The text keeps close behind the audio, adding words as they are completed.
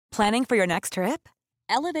Planning for your next trip?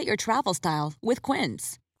 Elevate your travel style with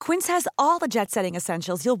Quince. Quince has all the jet-setting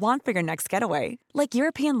essentials you'll want for your next getaway, like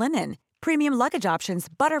European linen, premium luggage options,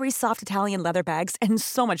 buttery soft Italian leather bags, and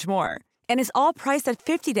so much more. And is all priced at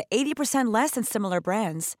 50 to 80% less than similar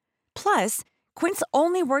brands. Plus, Quince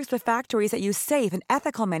only works with factories that use safe and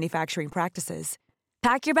ethical manufacturing practices.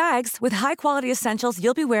 Pack your bags with high-quality essentials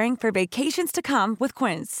you'll be wearing for vacations to come with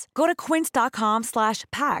Quince. Go to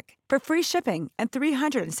quince.com/pack for free shipping and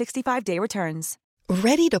 365-day returns.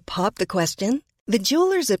 Ready to pop the question? The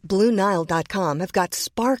jewelers at BlueNile.com have got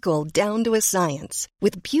sparkle down to a science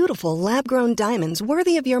with beautiful lab-grown diamonds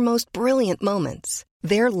worthy of your most brilliant moments.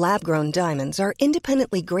 Their lab-grown diamonds are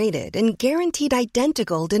independently graded and guaranteed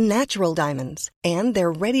identical to natural diamonds, and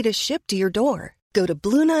they're ready to ship to your door. Go to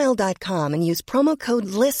BlueNile.com and use promo code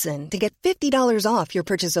LISTEN to get $50 off your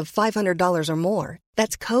purchase of $500 or more.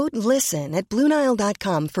 That's code LISTEN at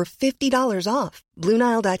BlueNile.com for $50 off.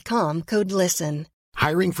 BlueNile.com, code LISTEN.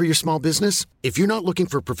 Hiring for your small business? If you're not looking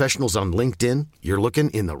for professionals on LinkedIn, you're looking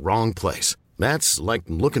in the wrong place. That's like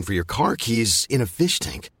looking for your car keys in a fish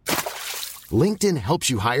tank. LinkedIn helps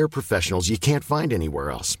you hire professionals you can't find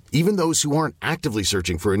anywhere else, even those who aren't actively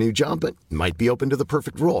searching for a new job but might be open to the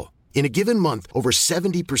perfect role. In a given month, over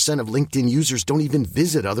 70% of LinkedIn users don't even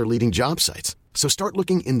visit other leading job sites. So start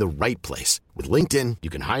looking in the right place. With LinkedIn, you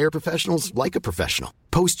can hire professionals like a professional.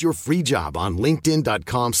 Post your free job on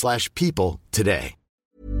linkedin.com/people today.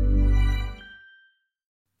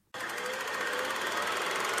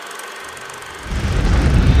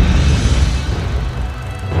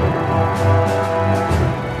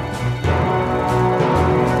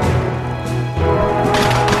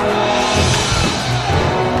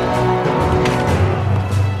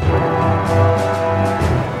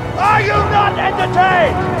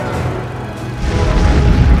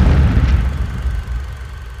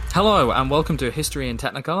 Hello and welcome to History in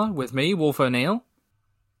Technicolor with me, Wolf O'Neill.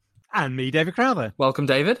 And me, David Crowther. Welcome,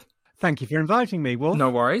 David. Thank you for inviting me, Wolf.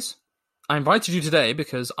 No worries. I invited you today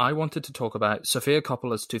because I wanted to talk about Sofia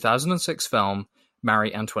Coppola's 2006 film,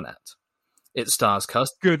 Marie Antoinette. It stars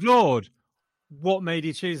Good Lord. What made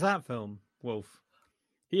you choose that film, Wolf?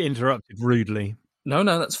 He interrupted rudely. No,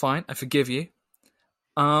 that's fine. I forgive you.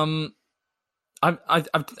 I've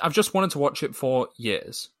just wanted to watch it for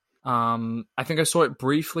years. I think I saw it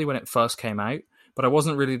briefly when it first came out, but I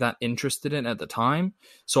wasn't really that interested in it at the time,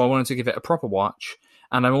 so I wanted to give it a proper watch.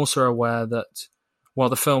 And I'm also aware that while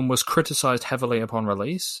the film was criticized heavily upon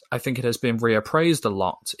release, I think it has been reappraised a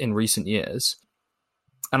lot in recent years.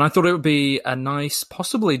 And I thought it would be a nice,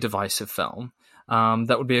 possibly divisive film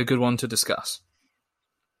that would be a good one to discuss.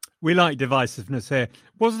 We like divisiveness here.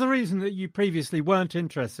 Was the reason that you previously weren't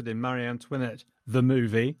interested in Marie Antoinette, the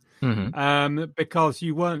movie, because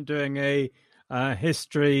you weren't doing a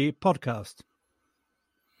history podcast?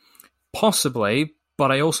 Possibly,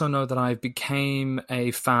 but I also know that I became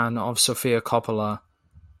a fan of Sofia Coppola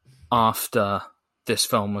after this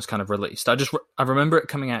film was kind of released. I remember it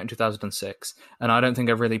coming out in 2006, and I don't think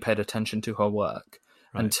I really paid attention to her work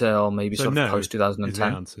until maybe post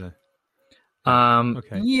 2010.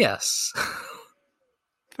 Okay. Yes.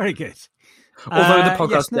 Very good. Although the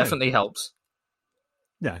podcast definitely helps.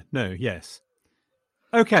 Yeah, no, yes.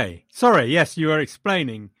 Okay, sorry, yes, you were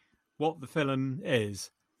explaining what the film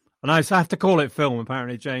is. And I have to call it film,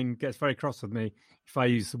 apparently. Jane gets very cross with me if I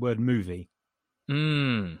use the word movie.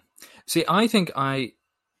 See, I think I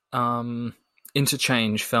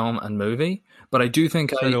interchange film and movie, but I do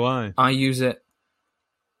think I use it.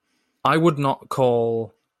 I would not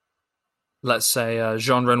call, let's say, a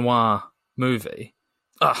Jean Renoir movie.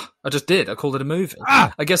 I just did. I called it a movie.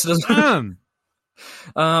 I guess it doesn't.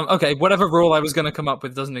 Okay, whatever rule I was going to come up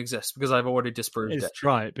with doesn't exist because I've already disproved it. It's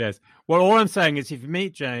right, yes. Well, all I'm saying is if you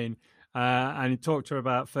meet Jane and you talk to her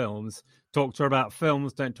about films, talk to her about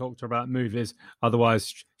films, don't talk to her about movies.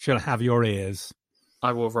 Otherwise, she'll have your ears.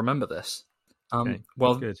 I will remember this. Okay,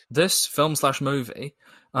 well, this film/movie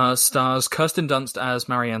stars Kirsten Dunst as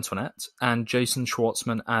Marie Antoinette and Jason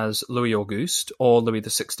Schwartzman as Louis Auguste, or Louis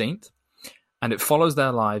XVI, and it follows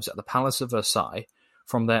their lives at the Palace of Versailles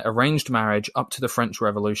from their arranged marriage up to the French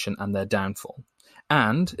Revolution and their downfall.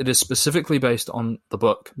 And it is specifically based on the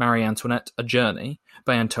book Marie Antoinette, A Journey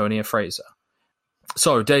by Antonia Fraser.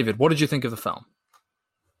 So, David, what did you think of the film?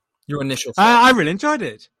 Your initial thoughts? I really enjoyed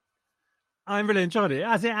it.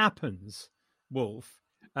 As it happens, Wolf,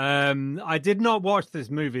 I did not watch this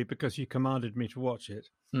movie because you commanded me to watch it.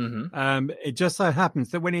 It just so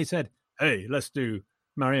happens that when he said, hey, let's do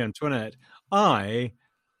Marie Antoinette, I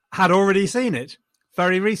had already seen it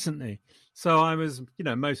very recently. So I was,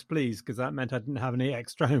 most pleased because that meant I didn't have any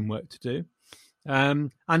extra homework to do.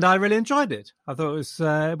 And I really enjoyed it. I thought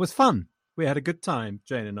it was fun. We had a good time,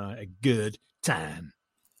 Jane and I. A good time.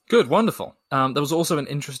 Good, wonderful. There was also an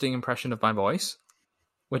interesting impression of my voice,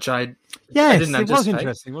 which I yes, didn't anticipate. It was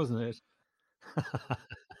interesting, wasn't it?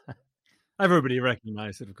 Everybody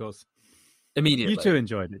recognised it, of course. Immediately. You too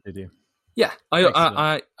enjoyed it, did you? Yeah,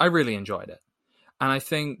 I really enjoyed it, and I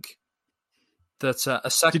think that a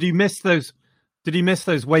second. Did you miss those? Did you miss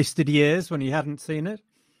those wasted years when you hadn't seen it?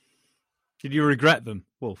 Did you regret them,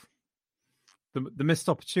 Wolf? The missed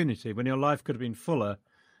opportunity when your life could have been fuller.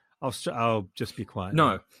 I'll just be quiet.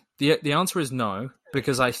 No, the answer is no,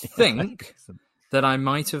 because I think that I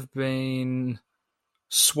might have been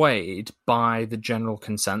swayed by the general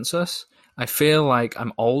consensus. I feel like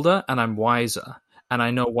I'm older and I'm wiser, and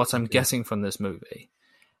I know what I'm getting from this movie.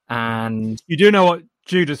 And you do know what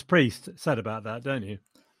Judas Priest said about that, don't you?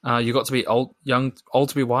 You got to be old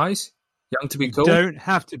to be wise, young to be cool. You don't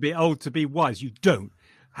have to be old to be wise. You don't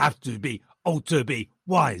have to be old to be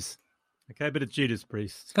wise. Okay, a bit of Judas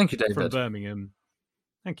Priest. Thank you, David. From Birmingham.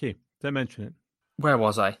 Thank you. Don't mention it. Where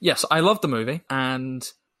was I? Yes, I loved the movie, and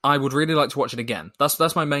I would really like to watch it again.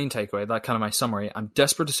 That's my main takeaway, that kind of my summary. I'm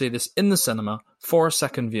desperate to see this in the cinema for a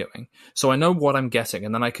second viewing, so I know what I'm getting,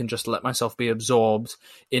 and then I can just let myself be absorbed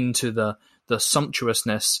into the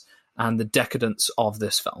sumptuousness and the decadence of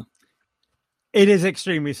this film. It is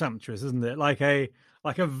extremely sumptuous, isn't it? Like a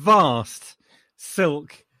vast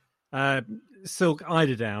silk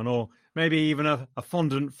eiderdown, or maybe even a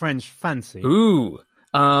fondant French fancy. Ooh.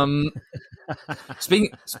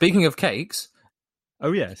 Speaking of cakes.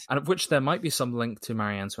 Oh, yes. And of which there might be some link to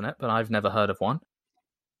Marie Antoinette, but I've never heard of one.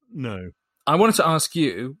 No. I wanted to ask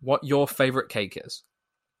you what your favourite cake is.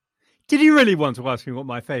 Did you really want to ask me what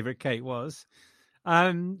my favourite cake was?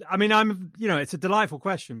 I mean, it's a delightful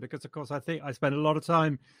question because, of course, I think I spend a lot of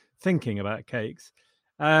time thinking about cakes.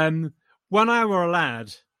 When I were a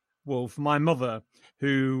lad, Wolf, my mother,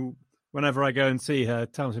 who, whenever I go and see her,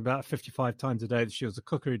 tells me about 55 times a day that she was a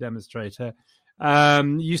cookery demonstrator,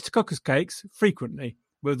 used to cook us cakes frequently.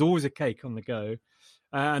 There was always a cake on the go.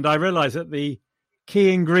 And I realised that the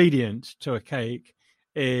key ingredient to a cake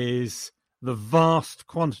is the vast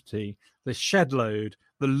quantity, the shed load,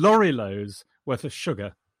 the lorry loads worth of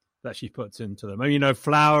sugar that she puts into them. I mean,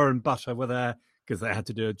 flour and butter were there because they had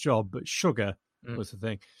to do a job, but sugar was the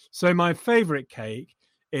thing. So my favourite cake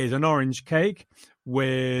is an orange cake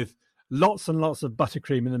with lots and lots of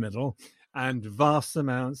buttercream in the middle and vast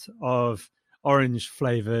amounts of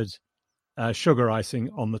orange-flavoured sugar icing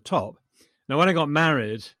on the top. Now, when I got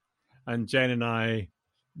married and Jane and I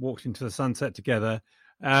walked into the sunset together,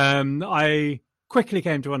 I quickly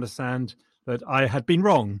came to understand that I had been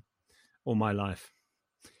wrong all my life.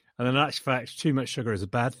 And in actual fact, too much sugar is a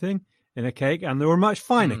bad thing in a cake. And there were much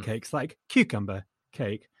finer cakes like cucumber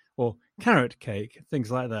cake or carrot cake,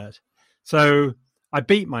 things like that. So I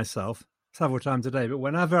beat myself several times a day. But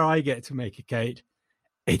whenever I get to make a cake,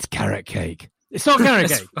 it's carrot cake. It's not carrot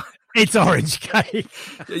cake. It's orange cake.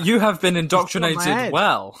 You have been indoctrinated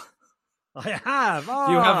well. I have.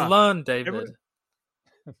 You have learned, David.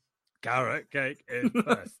 Carrot cake is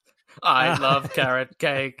best. I love carrot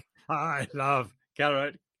cake. I love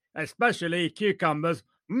carrot, especially cucumbers.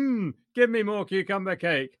 Give me more cucumber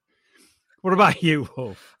cake. What about you,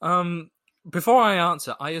 Wolf? Before I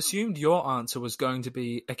answer, I assumed your answer was going to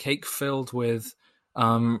be a cake filled with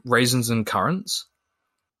raisins and currants.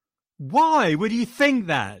 Why would you think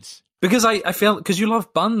that? Because I feel, because you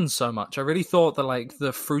love buns so much, I really thought that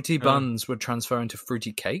the fruity buns would transfer into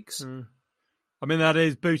fruity cakes. I mean, that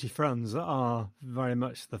is booty fronds are very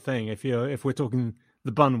much the thing. If we're talking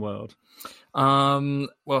the bun world. Well,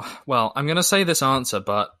 I'm going to say this answer,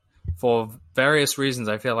 but for various reasons,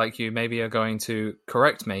 I feel like you maybe are going to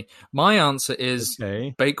correct me. My answer is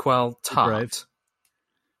Bakewell tart.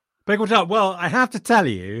 Bakewell tart. Well, I have to tell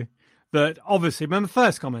you that obviously, my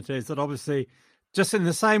first comment is that obviously, just in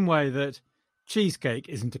the same way that cheesecake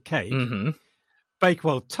isn't a cake,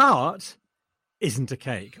 Bakewell tart isn't a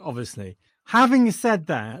cake, obviously. Having said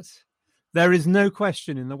that, there is no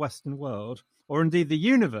question in the Western world, or indeed the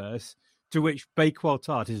universe, to which Bakewell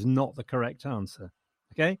tart is not the correct answer.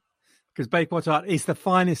 Okay? Because Bakewell tart is the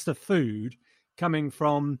finest of food coming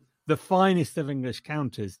from the finest of English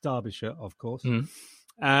counties, Derbyshire, of course.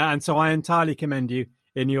 And so I entirely commend you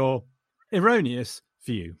in your erroneous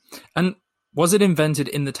view. And was it invented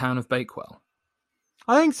in the town of Bakewell?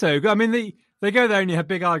 I think so. I mean, they go there and you have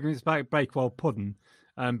big arguments about Bakewell pudding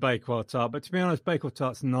and Bakewell tart. But to be honest, Bakewell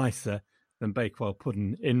tart's nicer than Bakewell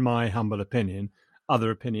pudding, in my humble opinion.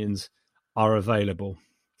 Other opinions are available.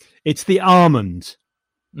 It's the almond.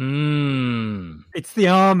 It's the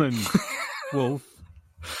almond, Wolf.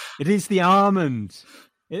 It is the almond.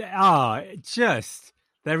 There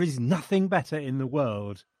is nothing better in the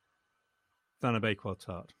world than a Bakewell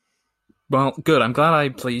tart. Well, good. I'm glad I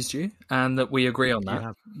pleased you and that we agree on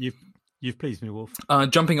that. You've pleased me, Wolf.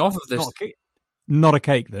 Jumping off of this... Not a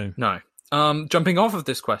cake, though. No. Jumping off of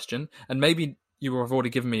this question, and maybe you have already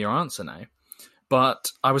given me your answer now,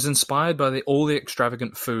 but I was inspired by all the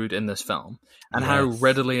extravagant food in this film and how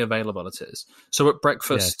readily available it is. So at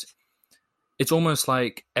breakfast, it's almost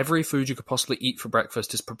like every food you could possibly eat for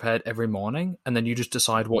breakfast is prepared every morning, and then you just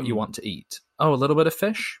decide what you want to eat. Oh, a little bit of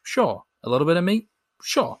fish? Sure. A little bit of meat?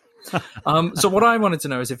 Sure. So what I wanted to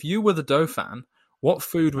know is, if you were the Dauphin, what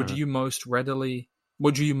food would you most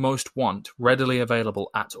want readily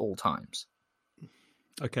available at all times?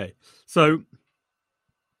 Okay, so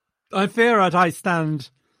I fear that I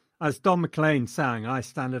stand, as Don McLean sang, I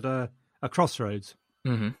stand at a crossroads,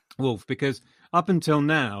 Wolf, because up until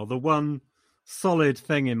now, the one solid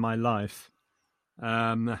thing in my life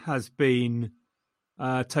has been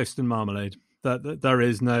toast and marmalade. That there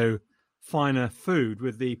is no finer food,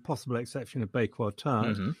 with the possible exception of Bakewell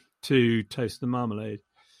tart, to toast and marmalade.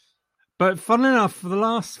 But funnily enough, for the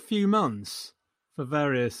last few months, for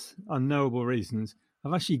various unknowable reasons,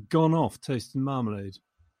 I've actually gone off toast and marmalade.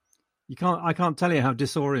 I can't tell you how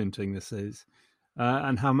disorienting this is,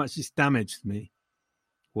 and how much it's damaged me,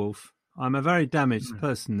 Wolf. I'm a very damaged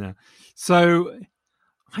person now. So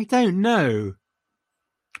I don't know.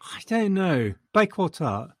 Bakewell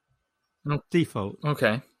tart. Default.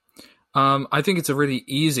 Okay. I think it's a really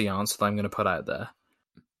easy answer that I'm going to put out there.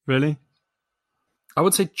 Really? I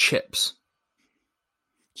would say chips.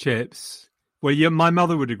 Chips. Well, my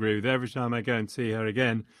mother would agree with it. Every time I go and see her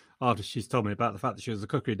again, after she's told me about the fact that she was a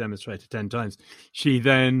cookery demonstrator 10 times, she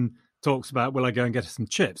then talks about, will I go and get her some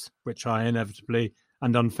chips? Which I inevitably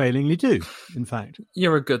and unfailingly do, in fact.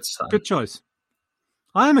 You're a good son. Good choice.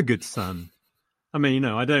 I am a good son. I mean,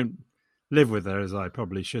 I don't live with her as I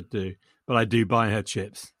probably should do, but I do buy her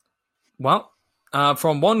chips. Well,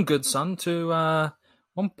 from one good son to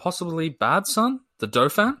one possibly bad son, the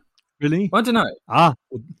Dauphin. Really? I don't know.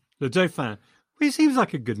 The Dauphin. Well, he seems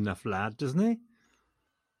like a good enough lad, doesn't he?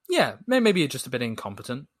 Yeah, maybe just a bit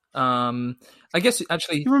incompetent. I guess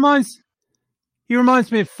actually he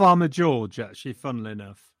reminds me of Farmer George. Actually, funnily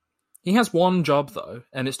enough, he has one job though,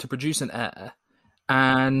 and it's to produce an heir,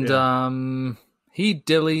 and he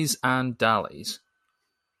dillies and dallies.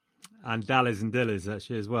 And dallies and dillies,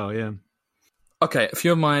 actually, as well, yeah. Okay, a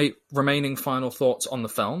few of my remaining final thoughts on the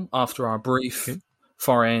film after our brief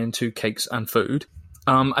foray into cakes and food.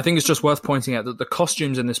 I think it's just worth pointing out that the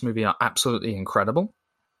costumes in this movie are absolutely incredible.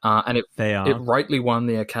 And it rightly won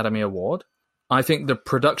the Academy Award. I think the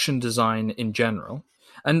production design in general,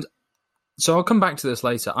 and so I'll come back to this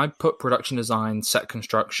later. I put production design, set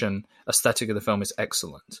construction, aesthetic of the film is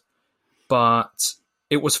excellent. But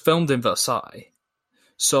it was filmed in Versailles.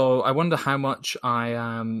 So I wonder how much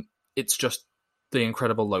it's just the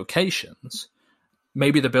incredible locations.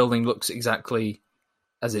 Maybe the building looks exactly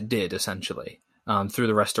as it did, essentially, through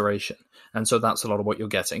the restoration. And so that's a lot of what you're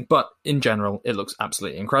getting. But in general, it looks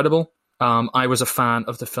absolutely incredible. I was a fan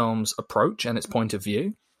of the film's approach and its point of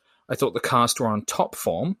view. I thought the cast were on top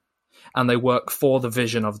form, and they work for the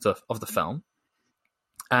vision of the film.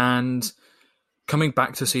 And coming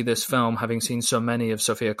back to see this film, having seen so many of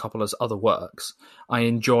Sofia Coppola's other works, I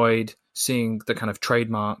enjoyed seeing the kind of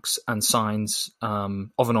trademarks and signs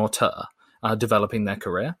of an auteur developing their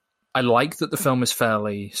career. I like that the film is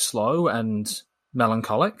fairly slow and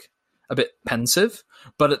melancholic, a bit pensive,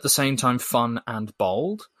 but at the same time fun and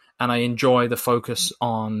bold. And I enjoy the focus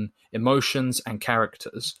on emotions and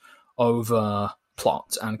characters over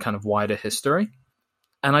plot and kind of wider history.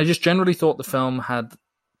 And I just generally thought the film had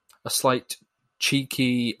a slight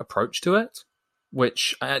cheeky approach to it,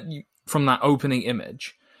 which from that opening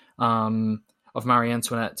image of Marie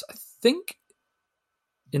Antoinette, I think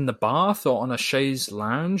in the bath or on a chaise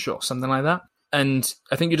lounge or something like that. And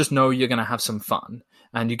I think you just know you're going to have some fun,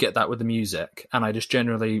 and you get that with the music. And I just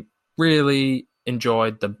generally really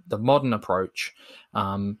enjoyed the modern approach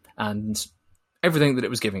and everything that it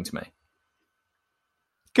was giving to me.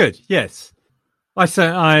 Good, yes. I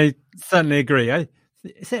certainly agree.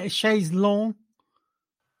 Is it a chaise longue?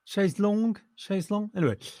 Chaise longue?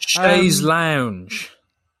 Anyway. Chaise lounge.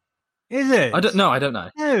 Is it? I don't know.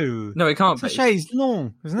 No, it can't be. It's a chaise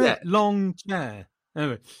longue, isn't it? Yeah. Long chair.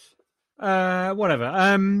 Anyway.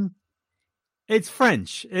 Whatever. It's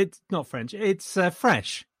French. It's not French. It's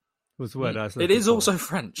fresh was the word I was looking for. It is for. also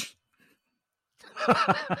French.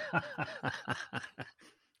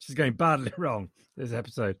 She's going badly wrong this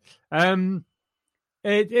episode.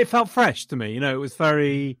 It felt fresh to me. It was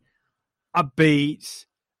very upbeat.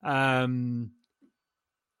 it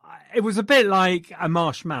was a bit like a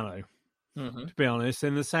marshmallow, to be honest,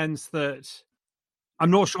 in the sense that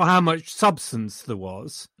I'm not sure how much substance there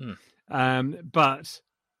was, but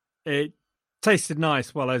it tasted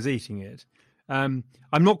nice while I was eating it. I'm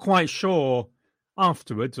not quite sure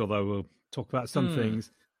afterwards, although we'll talk about some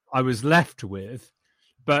things I was left with,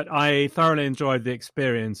 but I thoroughly enjoyed the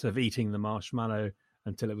experience of eating the marshmallow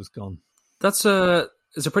until it was gone. It's a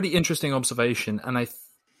pretty interesting observation, and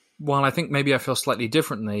while I think maybe I feel slightly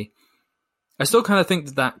differently, I still kind of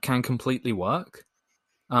think that can completely work.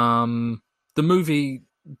 The movie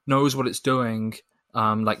knows what it's doing,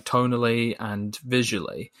 like tonally and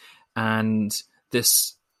visually, and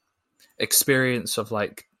this experience of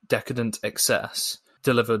like decadent excess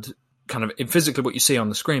delivered kind of in physically what you see on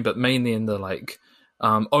the screen, but mainly in the like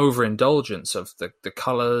overindulgence of the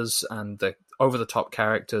colors and the over-the-top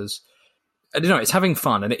characters. I don't know, it's having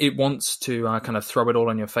fun, and it wants to kind of throw it all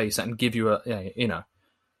on your face and give you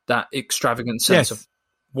that extravagant sense of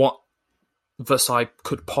what Versailles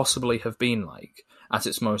could possibly have been like at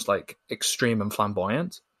its most like extreme and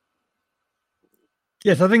flamboyant.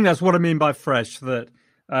 Yes, I think that's what I mean by fresh, that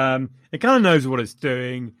it kind of knows what it's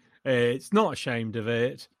doing. It's not ashamed of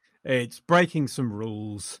it. It's breaking some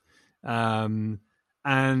rules. And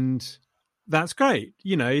that's great.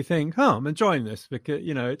 You think, I'm enjoying this because,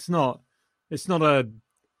 it's not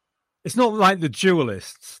like The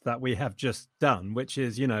Duelists that we have just done, which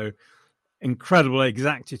is, incredible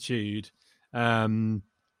exactitude and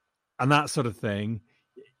that sort of thing.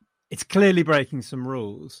 It's clearly breaking some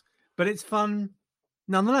rules, but it's fun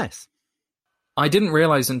nonetheless. I didn't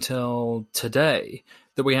realize until today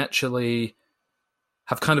that we actually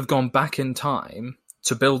have kind of gone back in time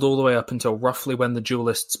to build all the way up until roughly when The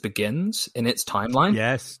Duelists begins in its timeline.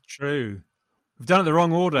 Yes, true. We've done it the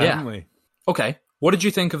wrong order, haven't we? Okay. What did you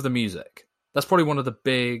think of the music? That's probably one of the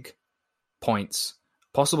big points,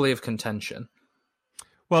 possibly of contention.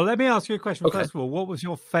 Well, let me ask you a question. Okay. First of all, what was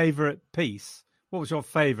your favourite piece? What was your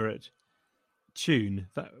favourite tune,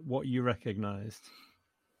 what you recognised?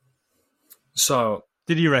 So,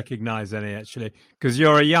 did you recognise any, actually? Because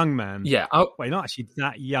you're a young man. Yeah. Well, you're not actually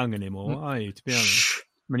that young anymore, are you, to be honest?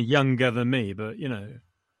 I mean, younger than me, but,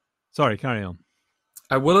 Sorry, carry on.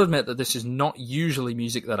 I will admit that this is not usually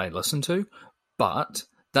music that I listen to, but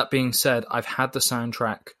that being said, I've had the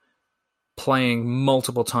soundtrack playing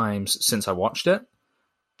multiple times since I watched it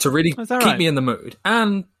to really keep me in the mood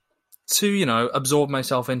and to, absorb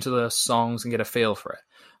myself into the songs and get a feel for it.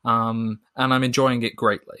 And I'm enjoying it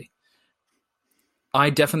greatly. I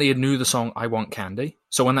definitely knew the song I Want Candy.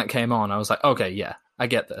 So when that came on, I was like, okay, yeah, I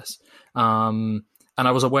get this. And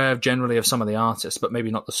I was aware generally of some of the artists, but maybe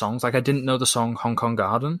not the songs. Like I didn't know the song Hong Kong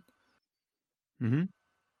Garden. Mm-hmm.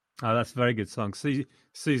 Oh, that's a very good song.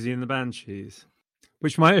 Susie and the Banshees.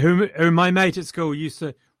 Which who my mate at school used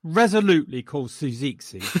to resolutely call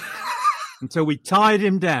Suzixi until we tied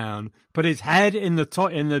him down, put his head in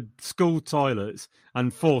the school toilets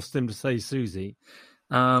and forced him to say Susie.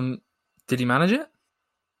 Did he manage it?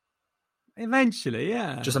 Eventually,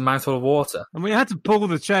 yeah. Just a mouthful of water. And we had to pull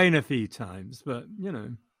the chain a few times, but,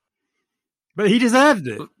 But he deserved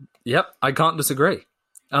it. Yep, I can't disagree.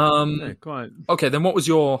 Yeah, quite. Okay, then what was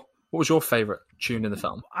your favourite tune in the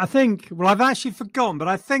film? I think, I've actually forgotten, but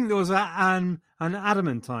I think there was an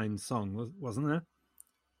Adamantine song, wasn't there?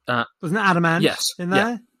 Wasn't it Adamant in there?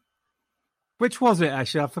 Yeah. Which was it,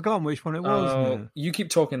 actually? I've forgotten which one it was. You keep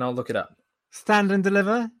talking, I'll look it up. Stand and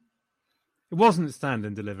Deliver? It wasn't Stand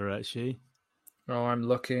and Deliver, actually. Oh, I'm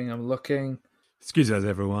looking. Excuse us,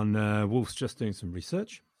 everyone. Wolf's just doing some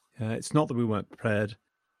research. It's not that we weren't prepared.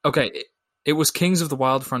 Okay, it was Kings of the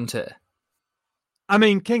Wild Frontier. I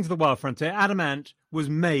mean, Kings of the Wild Frontier, Adamant was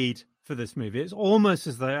made for this movie. It's almost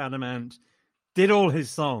as though Adamant did all his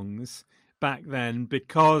songs back then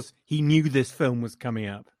because he knew this film was coming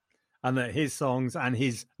up and that his songs and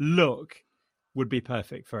his look would be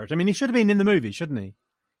perfect for it. I mean, he should have been in the movie, shouldn't he?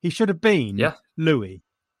 He should have been Louis,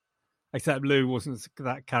 except Lou wasn't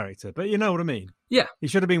that character. But you know what I mean? Yeah. He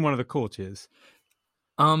should have been one of the courtiers.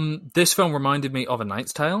 This film reminded me of A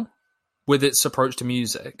Knight's Tale with its approach to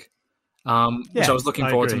music, which I was looking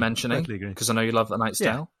forward to mentioning because I know you love The Knight's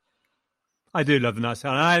Tale. I do love The Knight's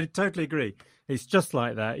Tale. I totally agree. It's just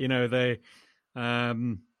like that.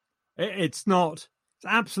 It's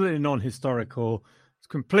absolutely non-historical. It's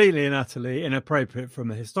completely and utterly inappropriate from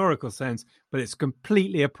a historical sense, but it's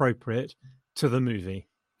completely appropriate to the movie.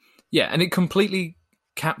 Yeah, and it completely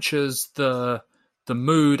captures the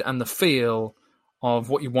mood and the feel of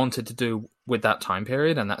what you wanted to do with that time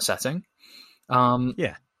period and that setting. I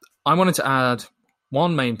wanted to add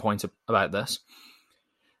one main point about this.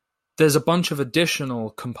 there's a bunch of additional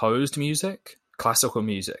composed music, classical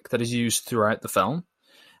music, that is used throughout the film.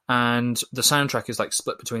 And the soundtrack is like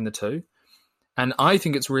split between the two. And I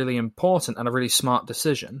think it's really important and a really smart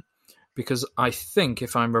decision, because I think,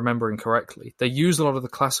 if I'm remembering correctly, they use a lot of the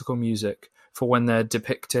classical music for when they're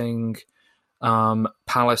depicting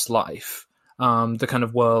palace life, the kind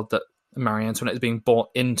of world that Marie Antoinette is being brought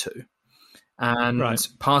into. And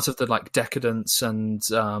part of the like decadence and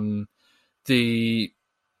the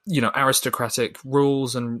aristocratic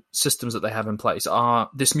rules and systems that they have in place are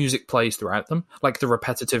this music plays throughout them, like the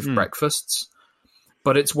repetitive breakfasts.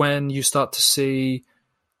 But it's when you start to see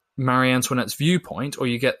Marie Antoinette's viewpoint, or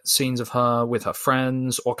you get scenes of her with her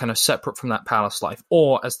friends, or kind of separate from that palace life,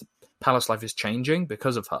 or as the palace life is changing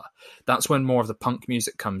because of her, that's when more of the punk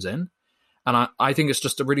music comes in. And I think it's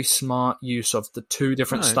just a really smart use of the two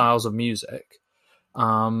different styles of music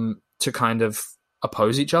to kind of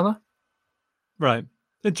oppose each other. Right.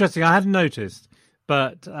 Interesting. I hadn't noticed,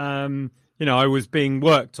 but, I was being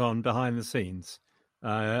worked on behind the scenes,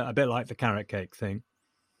 a bit like the carrot cake thing.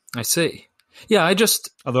 I see. Yeah,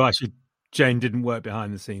 Although actually, Jane didn't work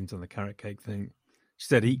behind the scenes on the carrot cake thing. She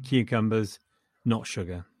said, eat cucumbers, not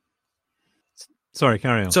sugar. Sorry,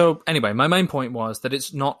 carry on. So anyway, my main point was that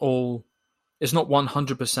it's not 100%,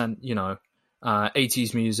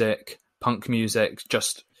 80s music, punk music,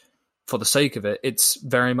 just for the sake of it. It's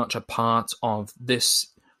very much a part of this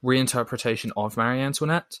reinterpretation of Marie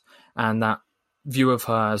Antoinette and that view of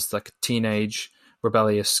her as like a teenage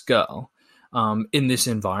rebellious girl in this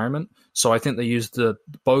environment. So I think they used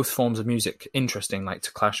both forms of music interesting, like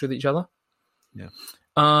to clash with each other. Yeah.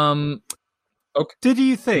 Okay. Did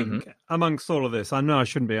you think, amongst all of this, I know I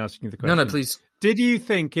shouldn't be asking you the question. No, please. Did you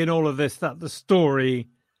think in all of this that the story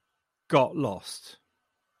got lost?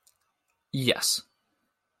 Yes.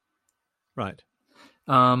 Right.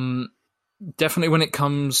 Definitely when it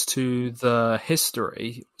comes to the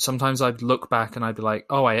history, sometimes I'd look back and I'd be like,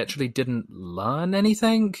 oh, I actually didn't learn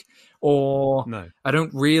anything, or no, I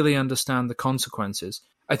don't really understand the consequences.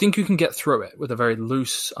 I think you can get through it with a very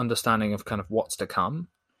loose understanding of kind of what's to come.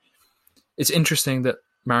 It's interesting that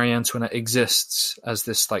Marie Antoinette exists as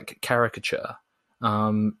this like caricature,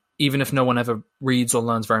 even if no one ever reads or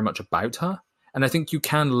learns very much about her. And I think you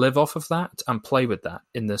can live off of that and play with that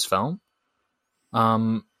in this film.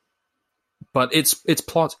 But its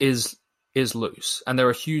plot is loose, and there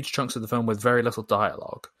are huge chunks of the film with very little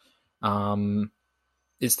dialogue.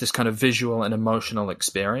 It's this kind of visual and emotional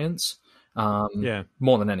experience,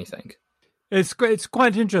 more than anything. It's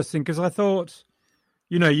quite interesting because I thought,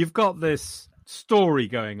 you've got this story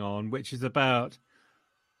going on, which is about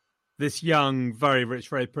this young, very rich,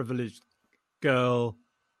 very privileged girl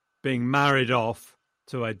being married off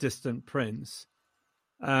to a distant prince,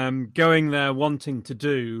 going there wanting to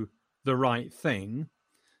do the right thing,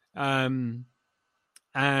 and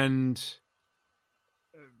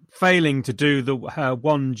failing to do her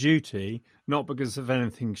one duty, not because of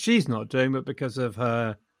anything she's not doing, but because of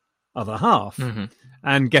her other half,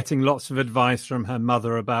 and getting lots of advice from her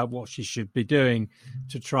mother about what she should be doing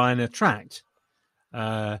to try and attract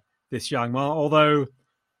this young man. Although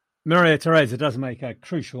Maria Theresa does make a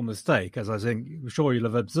crucial mistake, as I'm sure you'll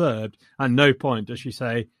have observed. At no point does she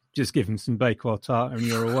say, just give him some Bakewell tart and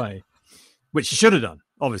you're away, which she should have done,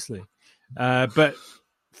 obviously. But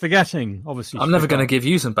forgetting, obviously. I'm never going to give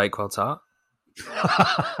you some Bakewell tart.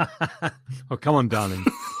 Oh, come on, darling.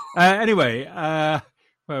 Anyway,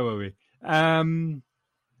 where were we?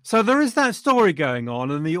 So there is that story going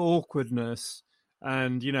on, and the awkwardness,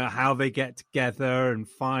 and how they get together, and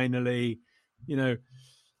finally, in a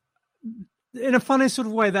funny sort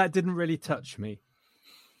of way, that didn't really touch me.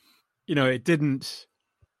 It didn't.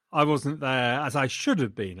 I wasn't there as I should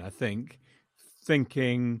have been, I think,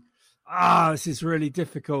 thinking, this is really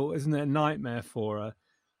difficult, isn't it? A nightmare for her.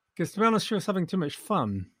 Because to be honest, she was having too much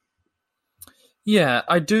fun. Yeah,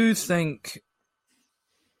 I think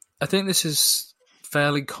this is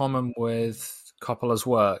fairly common with Coppola's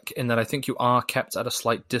work, in that I think you are kept at a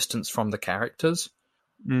slight distance from the characters.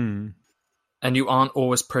 Mm. And you aren't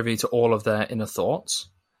always privy to all of their inner thoughts.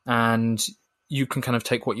 And you can kind of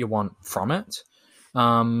take what you want from it.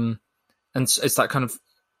 And it's that kind of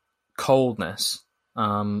coldness.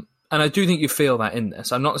 And I do think you feel that in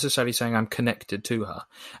this. I'm not necessarily saying I'm connected to her.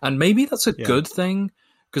 And maybe that's a good thing,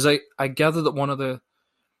 because I gather that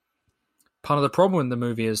part of the problem in the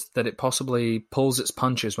movie is that it possibly pulls its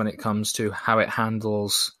punches when it comes to how it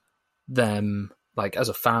handles them, like as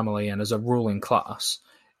a family and as a ruling class,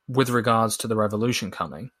 with regards to the revolution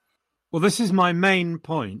coming. Well, this is my main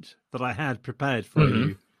point that I had prepared for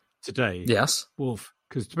you today. Yes. Wolf,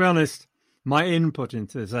 because to be honest, my input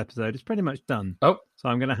into this episode is pretty much done. Oh. So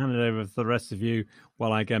I'm going to hand it over to the rest of you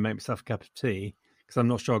while I go make myself a cup of tea, because I'm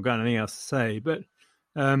not sure I've got anything else to say. But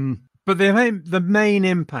the main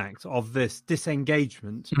impact of this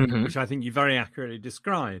disengagement, which I think you very accurately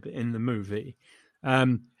describe in the movie,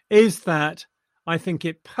 is that I think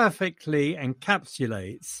it perfectly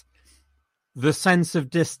encapsulates the sense of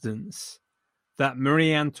distance that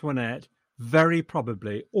Marie Antoinette very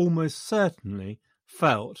probably, almost certainly,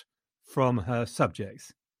 felt from her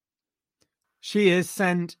subjects. She is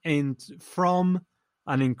sent in from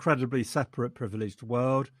an incredibly separate, privileged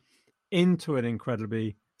world into an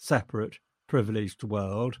incredibly separate, privileged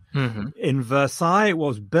world. In Versailles, it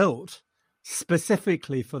was built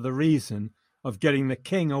specifically for the reason of getting the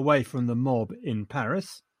king away from the mob in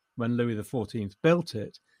Paris when Louis XIV built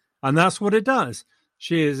it. And that's what it does.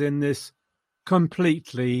 She is in this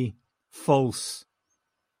completely false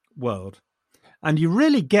world. And you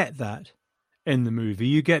really get that in the movie.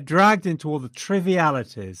 You get dragged into all the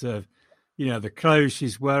trivialities of, the clothes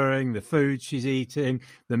she's wearing, the food she's eating,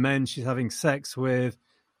 the men she's having sex with.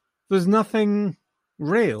 There's nothing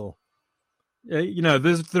real.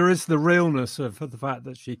 There is the realness of the fact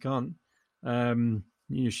that she can't,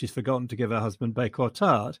 she's forgotten to give her husband Becot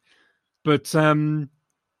tart. But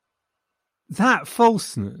that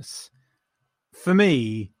falseness, for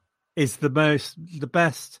me, is the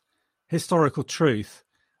best historical truth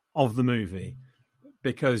of the movie,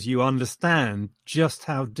 because you understand just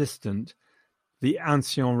how distant the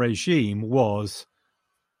Ancien Regime was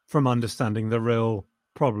from understanding the real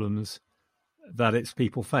problems that its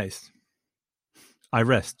people faced. I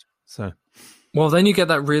rest. So, well, then you get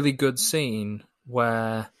that really good scene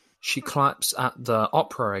where she claps at the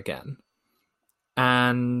opera again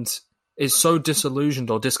and is so disillusioned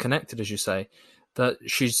or disconnected, as you say, that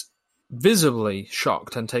she's visibly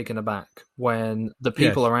shocked and taken aback when the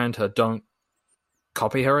people around her don't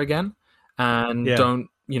copy her again and don't,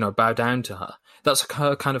 bow down to her. That's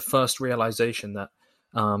her kind of first realization that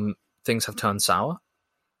things have turned sour.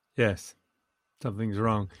 Yes, something's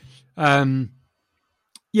wrong.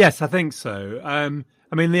 Yes, I think so.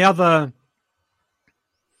 The other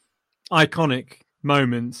iconic,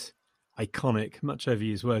 much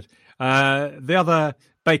overused word, the other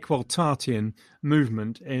Bakewell-Tartian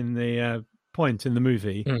movement in the point in the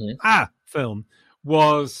movie, film,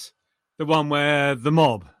 was the one where the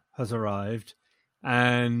mob has arrived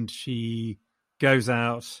and she goes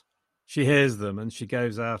out, she hears them and she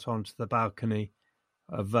goes out onto the balcony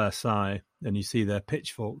of Versailles, and you see their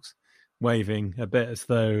pitchforks waving a bit as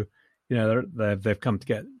though, they've come to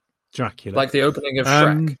get Dracula. Like the opening of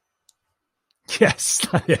Shrek. Yes,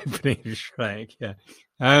 like the opening of Shrek, yeah.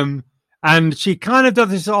 And she kind of does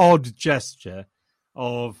this odd gesture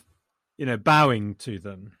of, bowing to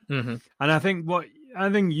them. And I think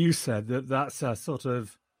you said that's a sort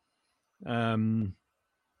of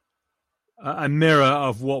a mirror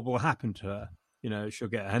of what will happen to her. She'll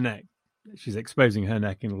get her neck. She's exposing her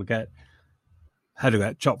neck and will get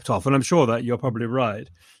chopped off. And I'm sure that you're probably right.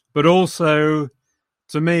 But also,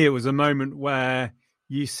 to me, it was a moment where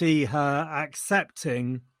you see her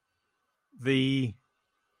accepting the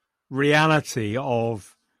reality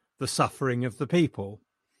of the suffering of the people,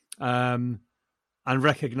 and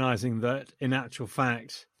recognizing that in actual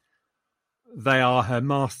fact they are her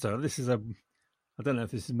master. I don't know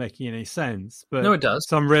if this is making any sense, but no, it does.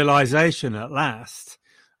 Some realization at last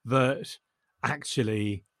that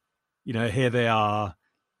actually, here they are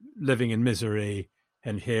living in misery,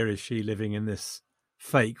 and here is she living in this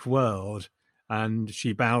fake world, and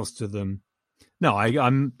she bows to them. No,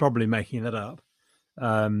 I'm probably making that up.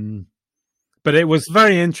 But it was a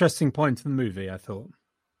very interesting point in the movie, I thought.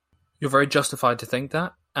 You're very justified to think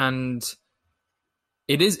that. And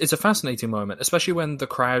it's a fascinating moment, especially when the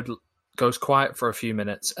crowd goes quiet for a few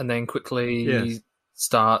minutes and then quickly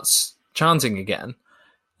starts chanting again.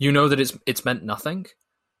 You know that it's meant nothing.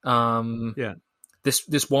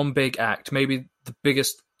 This one big act, maybe the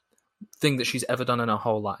biggest thing that she's ever done in her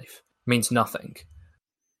whole life, means nothing.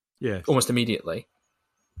 Yes. Almost immediately.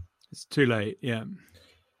 It's too late, yeah.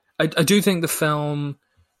 I do think the film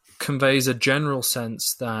conveys a general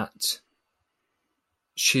sense that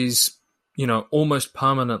she's, almost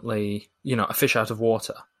permanently, a fish out of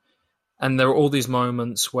water. And there are all these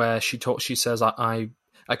moments where she says, I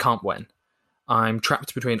can't win. I'm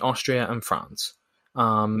trapped between Austria and France.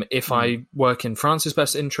 If I work in France's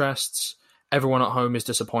best interests, everyone at home is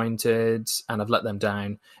disappointed and I've let them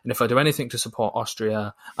down. And if I do anything to support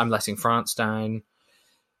Austria, I'm letting France down.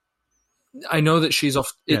 I know that she's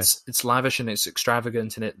off. It's lavish and it's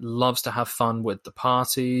extravagant, and it loves to have fun with the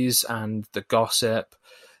parties and the gossip,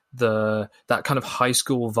 that kind of high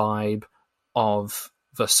school vibe of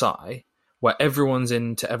Versailles, where everyone's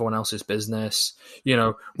into everyone else's business. You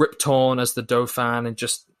know, Rip Torn as the Dauphin and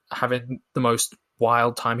just having the most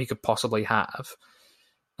wild time he could possibly have.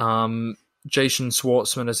 Jason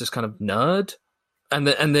Schwartzman as this kind of nerd, and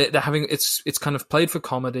they're having it's kind of played for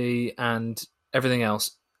comedy and everything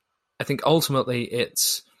else. I think ultimately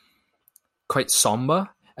it's quite somber,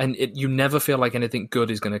 and you never feel like anything good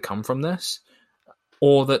is going to come from this,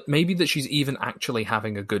 or that maybe that she's even actually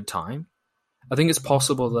having a good time. I think it's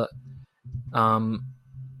possible that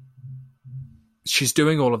she's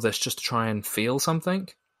doing all of this just to try and feel something.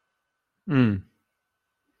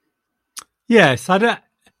 Yes,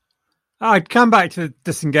 I'd come back to the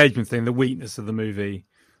disengagement thing, the weakness of the movie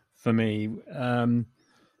for me, because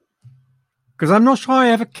I'm not sure I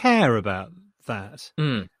ever care about that.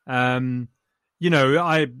 You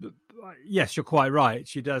know, yes, you're quite right.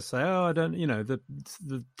 She does say, "Oh, I don't," you know, the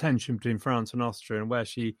tension between France and Austria and where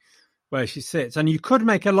she sits, and you could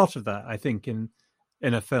make a lot of that, I think, in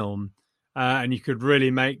a film, and you could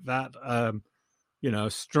really make that, you know,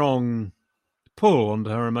 strong pull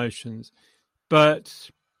onto her emotions,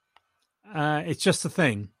 but. It's just a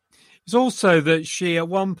thing. It's also that she, at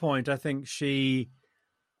one point, I think she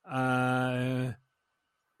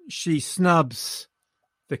snubs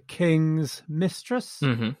the king's mistress.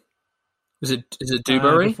 Mm-hmm. Is it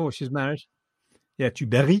Dubarry? Before she's married. Yeah,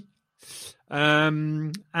 Dubarry.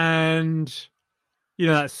 And, you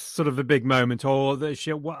know, that's sort of a big moment, or that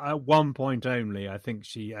she, at one point only, I think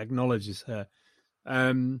she acknowledges her.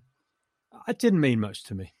 It didn't mean much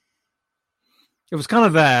to me. It was kind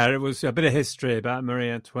of there. It was a bit of history about Marie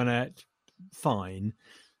Antoinette, fine,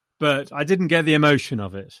 but I didn't get the emotion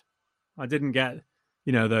of it. I didn't get,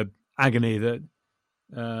 you know, the agony that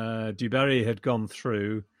Dubarry had gone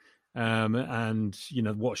through, and, you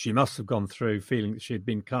know, what she must have gone through, feeling that she had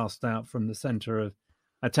been cast out from the center of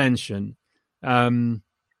attention. You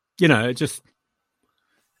know,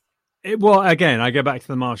 again, I go back to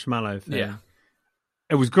the marshmallow thing. Yeah.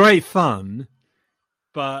 It was great fun,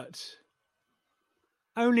 but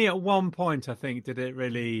only at one point, I think, did it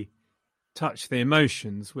really touch the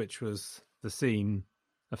emotions, which was the scene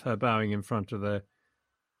of her bowing in front of the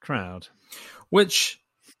crowd. Which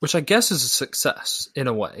I guess is a success in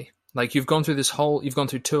a way. Like, you've gone through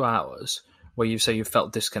 2 hours where you say you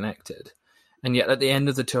felt disconnected, and yet at the end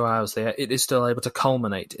of the 2 hours there, it is still able to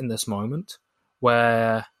culminate in this moment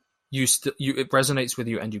where it resonates with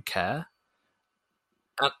you and you care.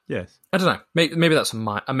 Yes. I don't know. Maybe that's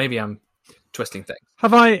maybe I'm twisting things.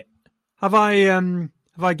 Have I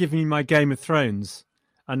given you my Game of Thrones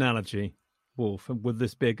analogy, Wolf? And would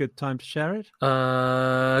this be a good time to share it?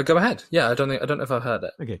 Go ahead. Yeah, I don't know if I've heard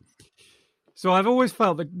it. Okay. So I've always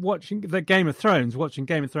felt that watching Game of Thrones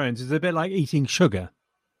is a bit like eating sugar.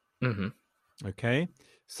 Mm-hmm. Okay.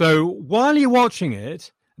 So while you're watching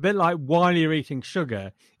it, a bit like while you're eating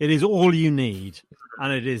sugar, it is all you need,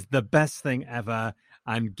 and it is the best thing ever.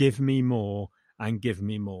 And give me more, and give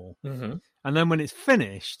me more. Mm-hmm. And then when it's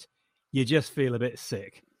finished, you just feel a bit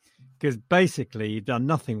sick, because basically you've done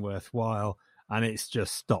nothing worthwhile, and it's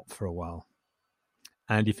just stopped for a while,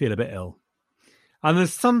 and you feel a bit ill. And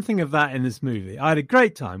there's something of that in this movie. I had a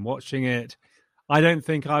great time watching it. I don't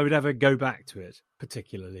think I would ever go back to it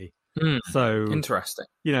particularly. So interesting.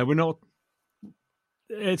 You know,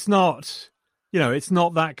 it's not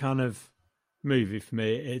that kind of movie for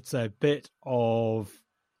me. It's a bit of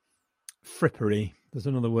frippery. There's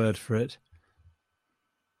another word for it.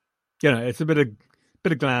 You know, it's a bit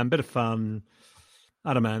of glam, bit of fun,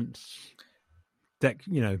 adamant,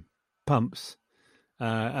 pumps,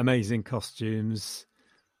 amazing costumes,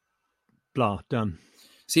 blah, done.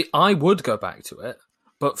 See, I would go back to it,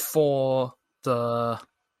 but for the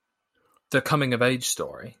coming of age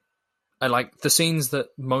story, I like the scenes that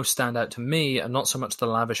most stand out to me are not so much the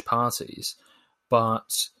lavish parties,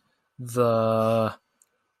 but the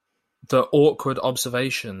awkward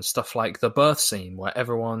observations, stuff like the birth scene where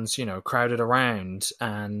everyone's, you know, crowded around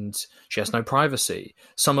and she has no privacy.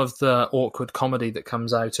 Some of the awkward comedy that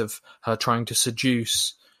comes out of her trying to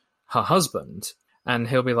seduce her husband, and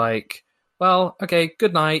he'll be like, well, okay,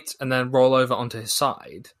 good night, and then roll over onto his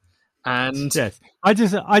side. And yes, I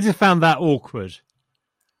just found that awkward.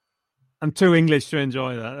 I'm too English to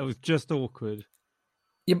enjoy that. It was just awkward.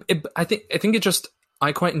 Yeah, I think it just,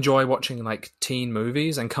 I quite enjoy watching like teen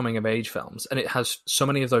movies and coming of age films, and it has so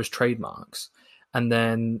many of those trademarks. And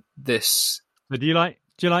then this. But do you like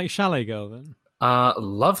Chalet Girl then?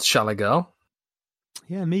 Loved Chalet Girl.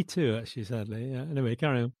 Yeah, me too. Actually, sadly. Yeah. Anyway,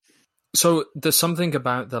 carry on. So there's something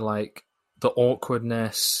about the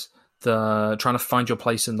awkwardness, the trying to find your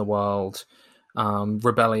place in the world,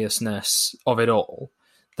 rebelliousness of it all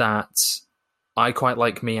that I quite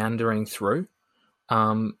like meandering through.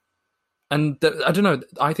 I don't know.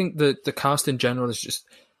 I think the cast in general is just...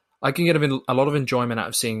 I can get a lot of enjoyment out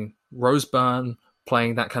of seeing Rose Byrne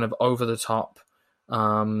playing that kind of over-the-top...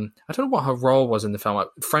 I don't know what her role was in the film.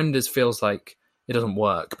 Friend feels like it doesn't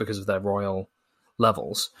work because of their royal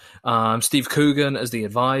levels. Steve Coogan as the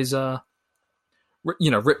advisor.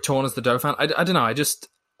 Rip Torn as the Dauphin. I don't know.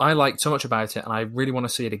 I liked so much about it, and I really want to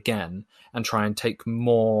see it again and try and take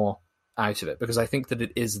more out of it, because I think that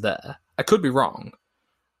it is there. I could be wrong,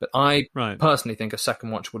 but I personally think a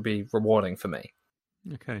second watch would be rewarding for me.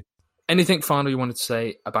 Okay. Anything final you wanted to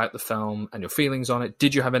say about the film and your feelings on it?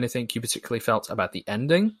 Did you have anything you particularly felt about the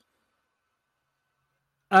ending?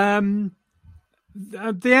 The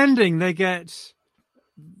ending,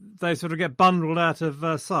 they sort of get bundled out of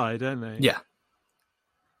Versailles, don't they? Yeah.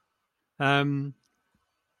 And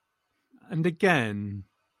again,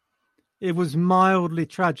 it was mildly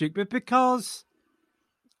tragic, but because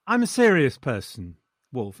I'm a serious person,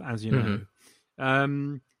 Wolf, as you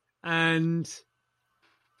know, and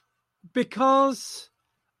because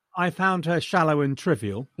I found her shallow and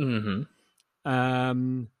trivial, the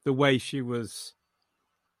way she was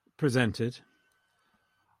presented,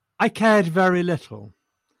 I cared very little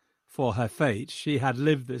for her fate. She had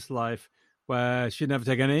lived this life where she'd never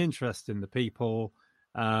taken any interest in the people,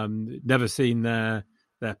 never seen their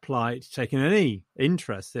plight, taken any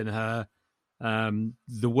interest in her,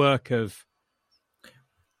 the work of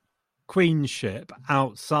queenship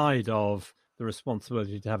outside of the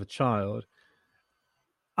responsibility to have a child.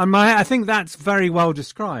 And I think that's very well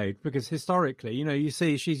described, because historically, you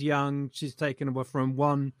see she's young, she's taken from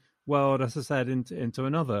one world, as I said, into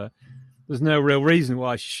another. There's no real reason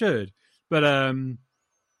why she should. But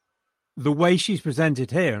the way she's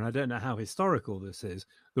presented here, and I don't know how historical this is,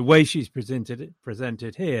 the way she's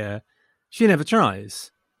presented here, she never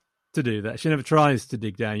tries to do that. She never tries to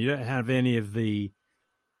dig down. You don't have any of the,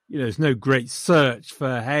 there's no great search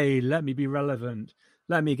for, hey, let me be relevant,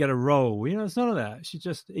 let me get a role. It's none of that. She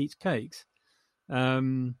just eats cakes.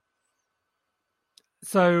 So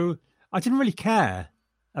I didn't really care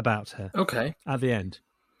about her. Okay. At the end.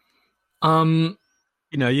 You're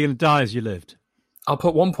going to die as you lived. I'll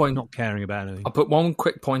put one point... Not caring about anything. I'll put one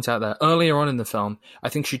quick point out there. Earlier on in the film, I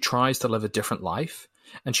think she tries to live a different life,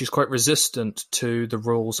 and she's quite resistant to the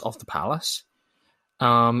rules of the palace.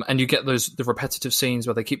 And you get the repetitive scenes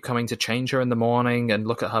where they keep coming to change her in the morning and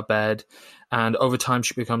look at her bed, and over time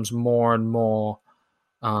she becomes more and more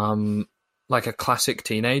like a classic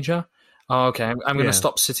teenager. Oh, okay, I'm going to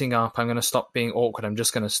stop sitting up. I'm going to stop being awkward. I'm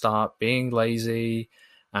just going to start being lazy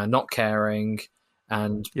and not caring.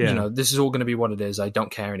 And, this is all going to be what it is. I don't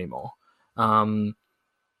care anymore. And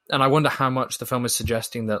I wonder how much the film is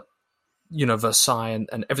suggesting that, Versailles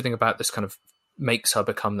and everything about this kind of makes her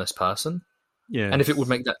become this person. Yeah. And if it would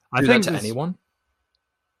make that to anyone.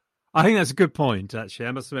 I think that's a good point, actually.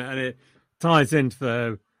 I must admit. And it ties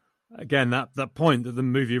into that point that the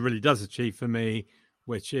movie really does achieve for me,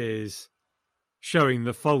 which is showing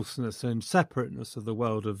the falseness and separateness of the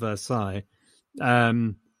world of Versailles.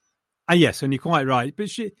 Yes, and you're quite right. But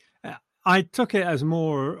I took it as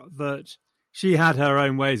more that she had her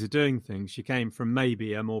own ways of doing things. She came from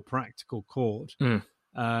maybe a more practical court.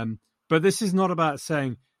 But this is not about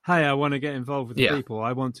saying, hey, I want to get involved with the people.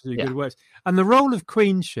 I want to do good works. And the role of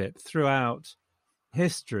queenship throughout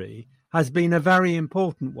history has been a very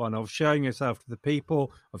important one, of showing yourself to the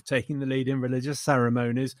people, of taking the lead in religious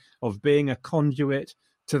ceremonies, of being a conduit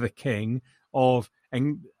to the king, of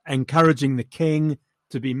encouraging the king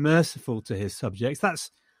to be merciful to his subjects.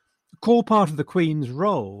 That's a core part of the Queen's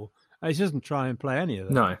role. She doesn't try and play any of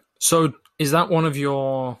that. No. So is that one of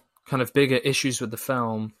your kind of bigger issues with the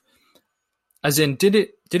film? As in, did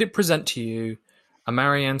it present to you a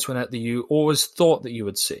Marie Antoinette that you always thought that you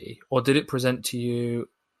would see, or did it present to you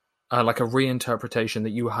like a reinterpretation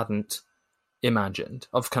that you hadn't imagined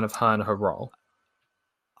of kind of her and her role?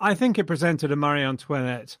 I think it presented a Marie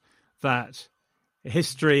Antoinette that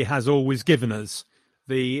history has always given us.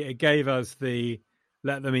 It gave us the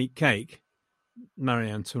let them eat cake, Marie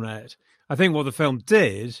Antoinette. I think what the film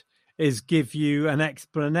did is give you an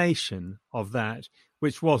explanation of that,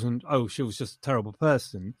 which wasn't, she was just a terrible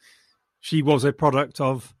person. She was a product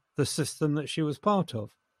of the system that she was part of.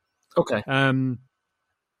 Okay. And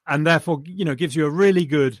therefore, gives you a really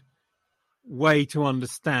good way to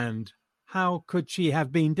understand how could she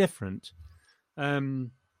have been different. So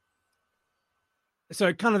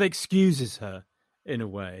it kind of excuses her in a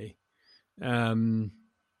way, but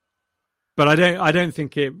I don't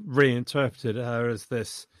think it reinterpreted her as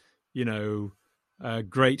this,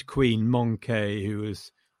 great queen Monkey who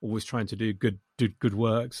was always trying to do good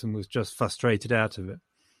works and was just frustrated out of it.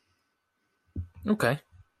 Okay.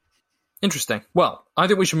 Interesting. Well, I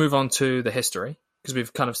think we should move on to the history because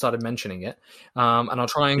we've kind of started mentioning it. And I'll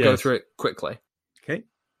try and go through it quickly. Okay.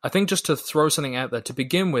 I think just to throw something out there to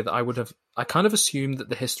begin with, I kind of assumed that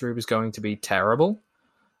the history was going to be terrible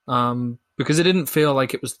because it didn't feel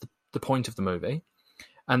like it was the point of the movie.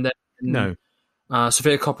 And then No.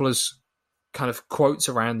 Sofia Coppola's kind of quotes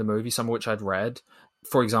around the movie, some of which I'd read.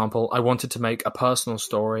 For example, I wanted to make a personal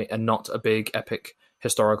story and not a big epic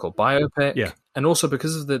historical biopic. Yeah. And also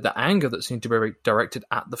because of the anger that seemed to be directed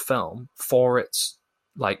at the film for its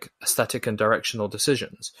like aesthetic and directional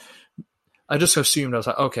decisions, I just assumed, I was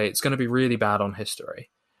like, okay, it's going to be really bad on history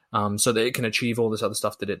so that it can achieve all this other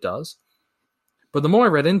stuff that it does. But the more I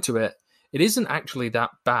read into it, it isn't actually that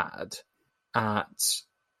bad at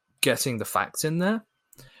getting the facts in there.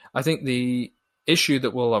 I think the issue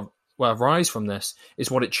that will arise from this is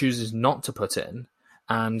what it chooses not to put in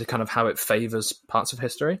and kind of how it favors parts of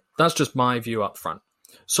history. That's just my view up front.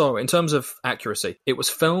 So in terms of accuracy, it was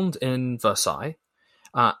filmed in Versailles.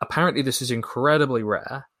 Apparently this is incredibly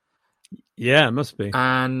rare. Yeah, it must be.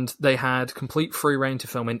 And they had complete free reign to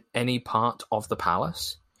film in any part of the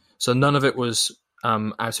palace. So none of it was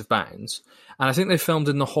out of bounds. And I think they filmed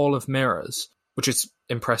in the Hall of Mirrors, which is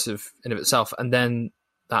impressive in of itself. And then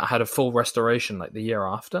that had a full restoration like the year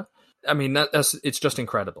after. I mean, it's just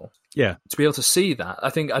incredible. Yeah. To be able to see that.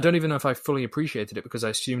 I don't even know if I fully appreciated it because I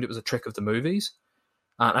assumed it was a trick of the movies.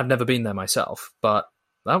 I've never been there myself, but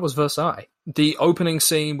that was Versailles. The opening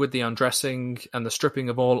scene with the undressing and the stripping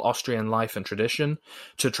of all Austrian life and tradition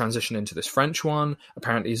to transition into this French one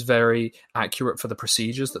apparently is very accurate for the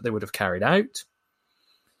procedures that they would have carried out.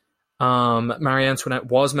 Marie Antoinette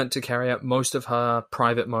was meant to carry out most of her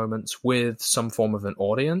private moments with some form of an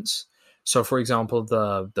audience. So, for example,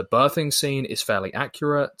 the birthing scene is fairly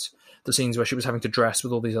accurate. The scenes where she was having to dress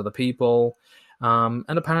with all these other people. And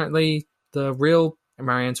apparently the real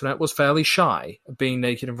Marie Antoinette was fairly shy of being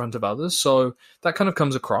naked in front of others. So that kind of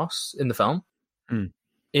comes across in the film. Mm.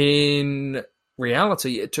 In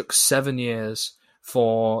reality, it took 7 years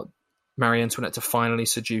for Marie Antoinette to finally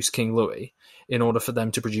seduce King Louis in order for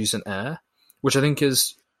them to produce an heir, which I think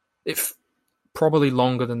is probably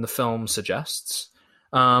longer than the film suggests.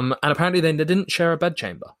 And apparently they didn't share a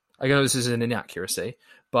bedchamber. I know this is an inaccuracy,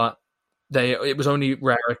 but it was only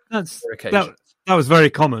rare occasions. That was very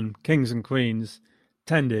common. Kings and queens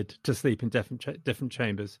tended to sleep in different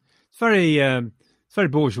chambers. It's very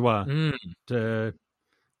bourgeois to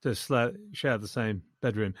share the same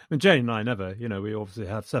bedroom. And Jane and I never. We obviously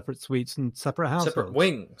have separate suites and separate households. Separate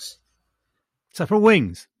wings. Separate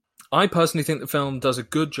wings. I personally think the film does a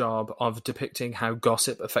good job of depicting how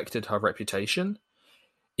gossip affected her reputation.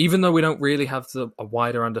 Even though we don't really have a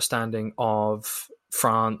wider understanding of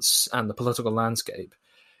France and the political landscape,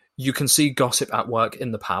 you can see gossip at work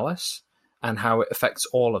in the palace and how it affects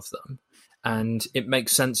all of them. And it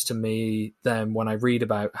makes sense to me then when I read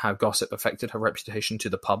about how gossip affected her reputation to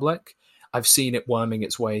the public. I've seen it worming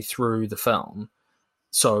its way through the film.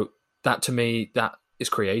 So that, to me, that is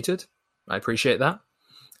created. I appreciate that.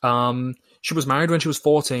 She was married when she was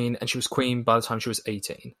 14 and she was queen by the time she was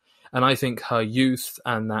 18. And I think her youth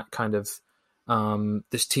and that kind of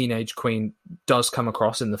this teenage queen does come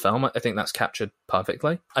across in the film. I think that's captured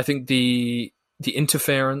perfectly. I think the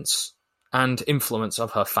interference and influence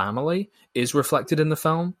of her family is reflected in the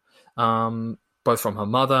film, both from her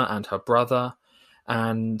mother and her brother.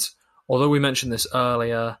 And although we mentioned this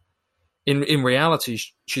earlier, in reality,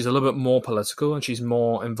 she's a little bit more political and she's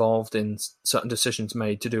more involved in certain decisions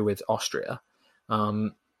made to do with Austria.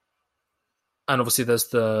 And obviously there's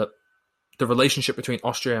the relationship between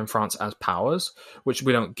Austria and France as powers, which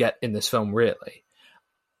we don't get in this film really.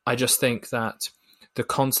 I just think that the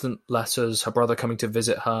constant letters, her brother coming to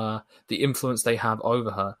visit her, the influence they have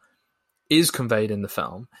over her is conveyed in the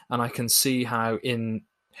film. And I can see how in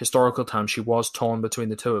historical terms she was torn between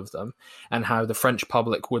the two of them and how the French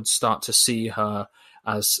public would start to see her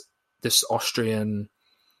as this Austrian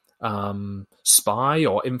spy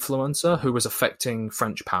or influencer who was affecting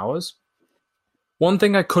French powers. One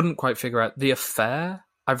thing I couldn't quite figure out, the affair.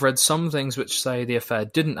 I've read some things which say the affair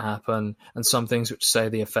didn't happen and some things which say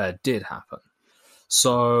the affair did happen.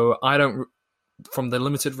 So from the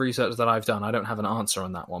limited research that I've done, I don't have an answer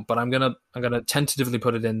on that one, but I'm gonna tentatively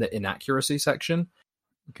put it in the inaccuracy section.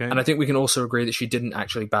 Okay. And I think we can also agree that she didn't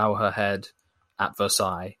actually bow her head at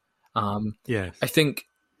Versailles. Yes. I think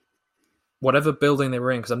whatever building they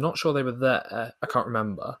were in, because I'm not sure they were there, I can't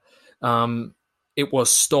remember. It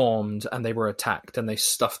was stormed and they were attacked and they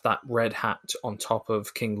stuffed that red hat on top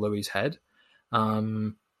of King Louis's head.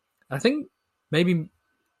 I think maybe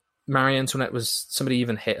Marie Antoinette was somebody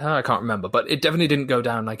even hit her. I can't remember, but it definitely didn't go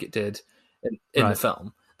down like it did in the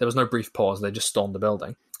film. There was no brief pause. They just stormed the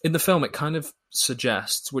building. In the film, it kind of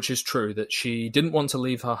suggests, which is true, that she didn't want to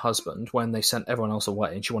leave her husband when they sent everyone else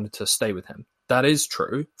away, and she wanted to stay with him. That is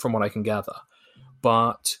true, from what I can gather.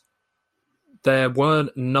 But there were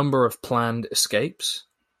a number of planned escapes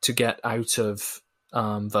to get out of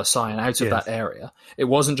Versailles and out of that area. It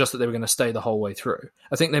wasn't just that they were going to stay the whole way through.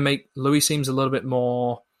 I think they make Louis seems a little bit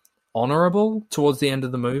more honorable towards the end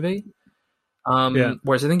of the movie.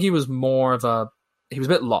 Whereas I think he was a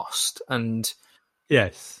bit lost. And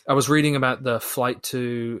yes, I was reading about the flight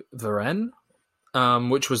to Varennes,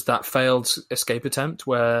 which was that failed escape attempt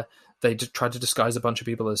where they tried to disguise a bunch of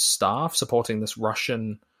people as staff supporting this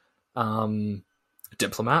Russian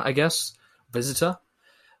diplomat, I guess, visitor.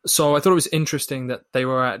 So I thought it was interesting that they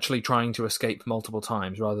were actually trying to escape multiple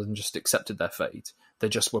times rather than just accepted their fate. They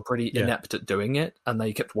just were pretty inept at doing it, and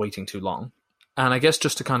they kept waiting too long. And I guess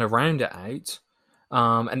just to kind of round it out,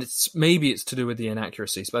 and maybe it's to do with the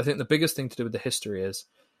inaccuracies, but I think the biggest thing to do with the history is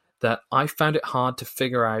that I found it hard to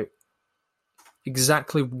figure out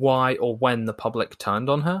exactly why or when the public turned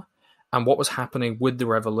on her and what was happening with the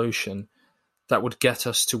revolution that would get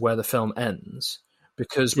us to where the film ends,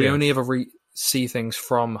 because we only ever see things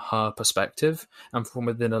from her perspective and from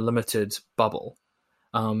within a limited bubble.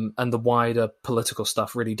 And the wider political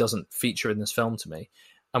stuff really doesn't feature in this film to me.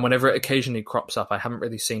 And whenever it occasionally crops up, I haven't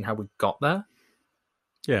really seen how we got there.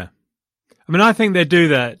 Yeah. I mean, I think they do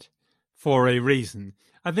that for a reason.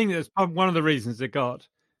 I think that's one of the reasons it got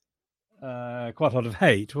quite a lot of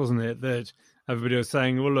hate, wasn't it? That everybody was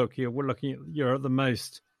saying, well, look, you're at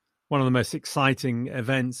one of the most exciting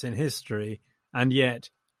events in history, and yet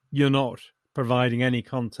you're not providing any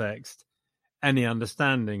context, any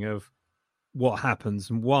understanding of what happens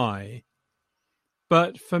and why.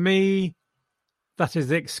 But for me, that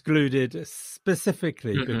is excluded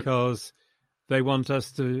specifically because they want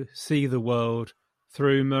us to see the world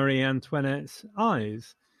through Marie Antoinette's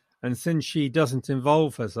eyes. And since she doesn't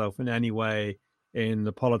involve herself in any way in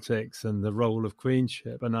the politics and the role of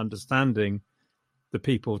queenship and understanding the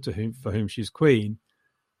people for whom she's queen,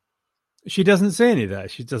 she doesn't see any of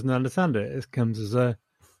that. She doesn't understand it. It comes as a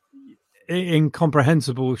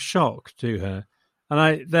incomprehensible shock to her.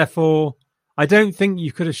 And therefore, I don't think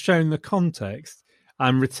you could have shown the context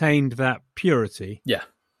and retained that purity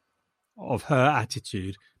of her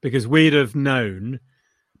attitude, because we'd have known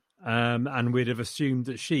and we'd have assumed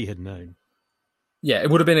that she had known. Yeah, it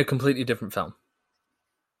would have been a completely different film.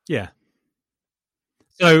 Yeah.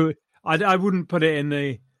 So I wouldn't put it in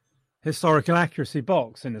the historical accuracy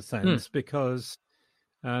box in a sense, because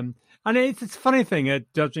and it's a funny thing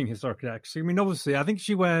at judging historical accuracy. I mean, obviously, I think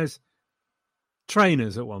she wears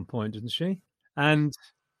trainers at one point, doesn't she? And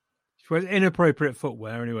she wears inappropriate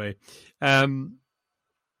footwear anyway. And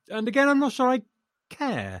again, I'm not sure I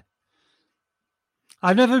care.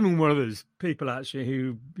 I've never been one of those people actually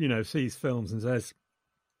who, sees films and says,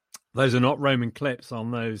 those are not Roman clips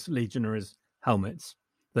on those legionaries' helmets.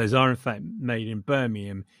 Those are, in fact, made in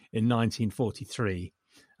Birmingham in 1943,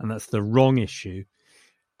 and that's the wrong issue.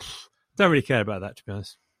 Don't really care about that, to be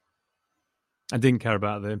honest. I didn't care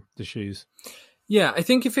about the shoes. Yeah, I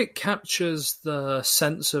think if it captures the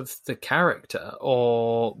sense of the character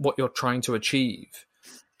or what you're trying to achieve,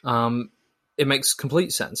 it makes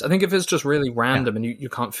complete sense. I think if it's just really random and you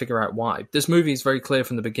can't figure out why, this movie is very clear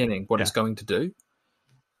from the beginning what it's going to do.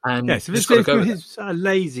 And yes, if it's a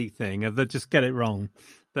lazy thing of just get it wrong,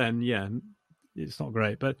 then it's not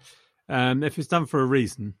great. But if it's done for a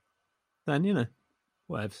reason, then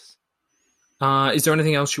whatever. Is there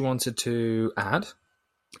anything else you wanted to add?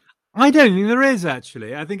 I don't think there is,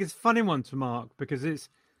 actually. I think it's a funny one to mark because it's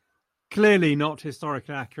clearly not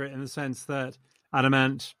historically accurate in the sense that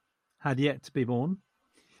Adamant had yet to be born,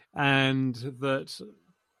 and that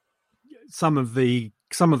some of the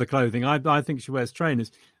clothing, I think she wears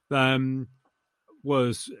trainers,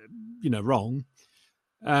 was wrong.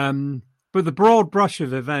 But the broad brush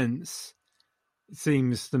of events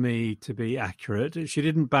seems to me to be accurate. She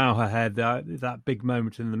didn't bow her head. That big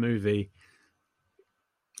moment in the movie,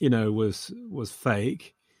 was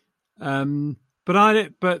fake. But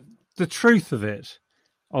the truth of it,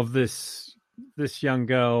 of this young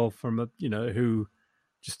girl from who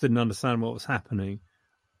just didn't understand what was happening,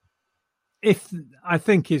 I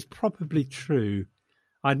think is probably true.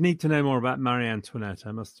 I'd need to know more about Marie Antoinette,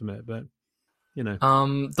 I must admit, but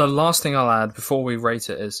the last thing I'll add before we rate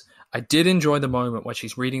it is I did enjoy the moment where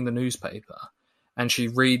she's reading the newspaper and she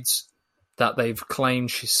reads that they've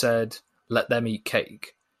claimed she said, "Let them eat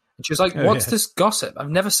cake." And she was like, what's this gossip? I've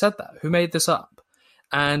never said that. Who made this up?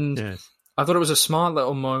 And I thought it was a smart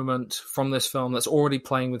little moment from this film that's already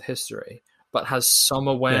playing with history, but has some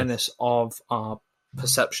awareness of our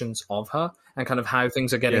perceptions of her and kind of how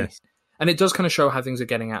things are getting. Yes. And it does kind of show how things are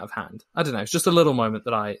getting out of hand. I don't know. It's just a little moment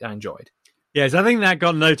that I enjoyed. Yes, I think that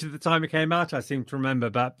got noted at the time it came out. I seem to remember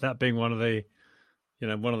that being one of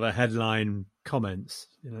the headline comments,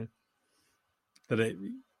 that it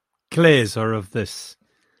clears her of this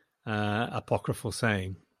apocryphal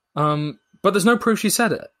saying. But there's no proof she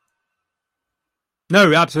said it.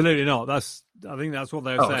 No, absolutely not. I think that's what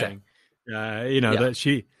they were saying.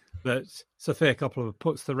 Okay. That Sophia Coppola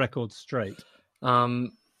puts the record straight.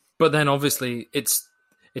 But then obviously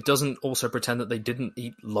it doesn't also pretend that they didn't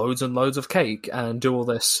eat loads and loads of cake and do all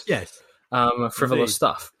this frivolous Indeed.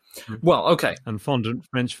 Stuff. Well, okay. And fondant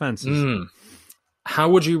French fancies. How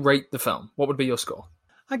would you rate the film? What would be your score?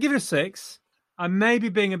 I'd give it a 6. I may be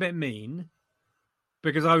being a bit mean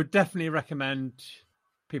because I would definitely recommend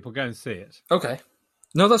people go and see it. Okay.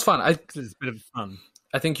 No, that's fine. It's a bit of fun.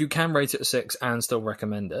 I think you can rate it a 6 and still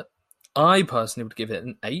recommend it. I personally would give it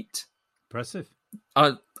an 8. Impressive.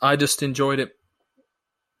 I just enjoyed it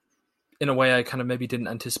in a way I kind of maybe didn't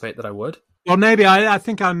anticipate that I would. Well, maybe I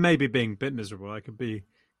think I may be being a bit miserable. I could be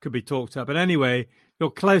talked up. But anyway,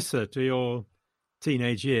 you're closer to your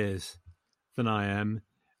teenage years than I am,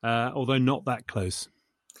 although not that close.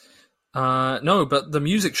 No, but the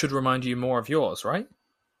music should remind you more of yours, right?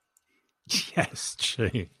 Yes,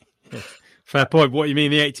 true. Fair point. What you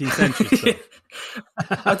mean, the 18th century stuff?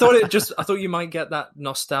 I thought you might get that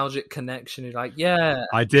nostalgic connection. You're like, yeah.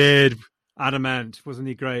 I did. Adamant, wasn't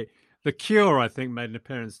he great? The Cure, I think, made an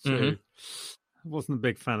appearance too. Mm-hmm. I wasn't a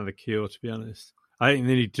big fan of The Cure, to be honest. I think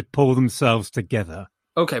they need to pull themselves together.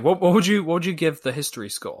 Okay, what would you give the history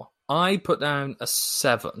score? I put down a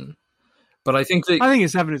 7, but I think a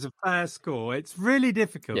 7 is a fair score. It's really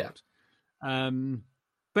difficult. Yeah.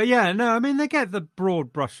 But yeah, no, I mean, they get the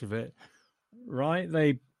broad brush of it, right?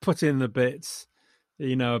 They put in the bits,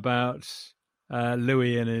 about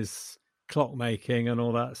Louis and his clockmaking and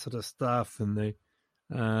all that sort of stuff, and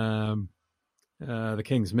the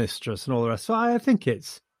King's Mistress and all the rest. So I think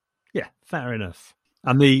it's, fair enough.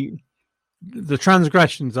 And the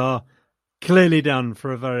transgressions are clearly done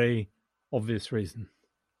for a very obvious reason.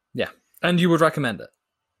 Yeah, and you would recommend it?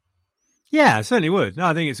 Yeah, I certainly would. No,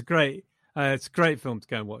 I think it's a great film to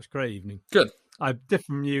go and watch. Great evening. Good. I differ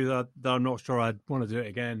from you that I'm not sure I'd want to do it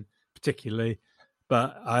again, particularly,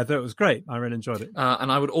 but I thought it was great. I really enjoyed it. And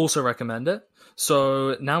I would also recommend it.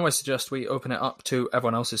 So now I suggest we open it up to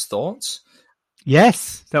everyone else's thoughts.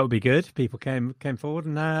 Yes, that would be good. People came forward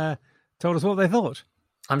and told us what they thought.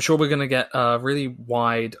 I'm sure we're going to get a really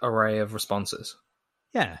wide array of responses.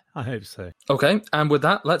 Yeah, I hope so. Okay, and with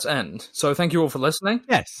that, let's end. So thank you all for listening.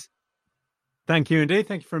 Yes. Thank you indeed.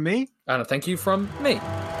 Thank you from me. And a thank you from me.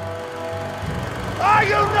 Are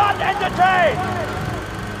you not entertained?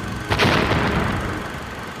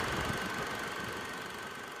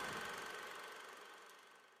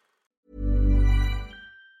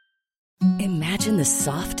 Imagine the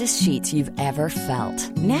softest sheets you've ever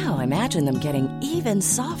felt. Now imagine them getting even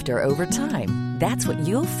softer over time. That's what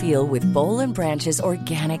you'll feel with Boll & Branch's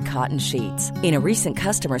organic cotton sheets. In a recent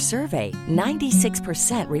customer survey,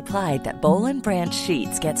 96% replied that Boll & Branch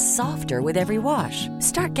sheets get softer with every wash.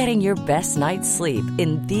 Start getting your best night's sleep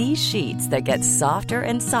in these sheets that get softer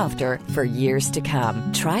and softer for years to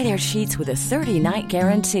come. Try their sheets with a 30-night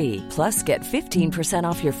guarantee. Plus, get 15%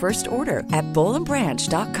 off your first order at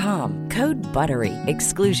bollandbranch.com. Code BUTTERY.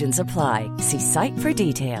 Exclusions apply. See site for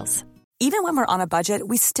details. Even when we're on a budget,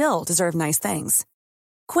 we still deserve nice things.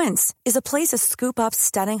 Quince is a place to scoop up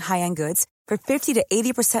stunning high-end goods for 50 to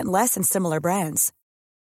 80% less than similar brands.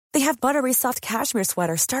 They have buttery soft cashmere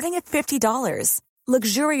sweaters starting at $50,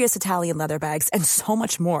 luxurious Italian leather bags, and so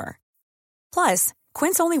much more. Plus,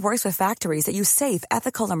 Quince only works with factories that use safe,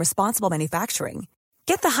 ethical, and responsible manufacturing.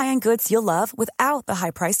 Get the high-end goods you'll love without the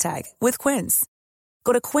high price tag with Quince.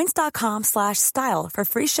 Go to quince.com/style for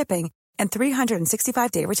free shipping and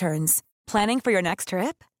 365-day returns. Planning for your next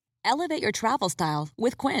trip? Elevate your travel style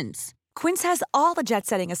with Quince. Quince has all the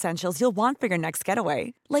jet-setting essentials you'll want for your next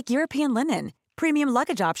getaway, like European linen, premium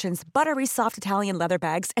luggage options, buttery soft Italian leather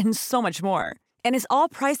bags, and so much more. And is all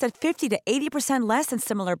priced at 50 to 80% less than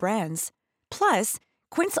similar brands. Plus,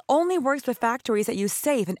 Quince only works with factories that use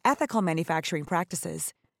safe and ethical manufacturing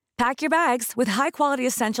practices. Pack your bags with high-quality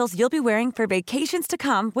essentials you'll be wearing for vacations to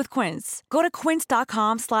come with Quince. Go to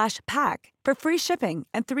quince.com/pack for free shipping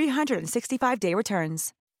and 365-day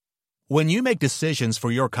returns. When you make decisions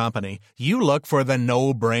for your company, you look for the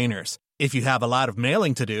no-brainers. If you have a lot of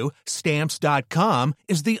mailing to do, Stamps.com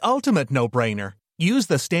is the ultimate no-brainer. Use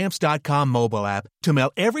the Stamps.com mobile app to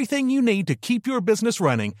mail everything you need to keep your business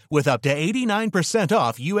running with up to 89%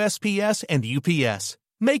 off USPS and UPS.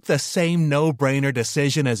 Make the same no-brainer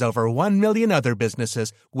decision as over 1 million other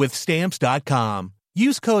businesses with Stamps.com.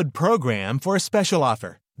 Use code PROGRAM for a special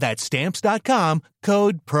offer. That's Stamps.com,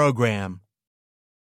 code PROGRAM.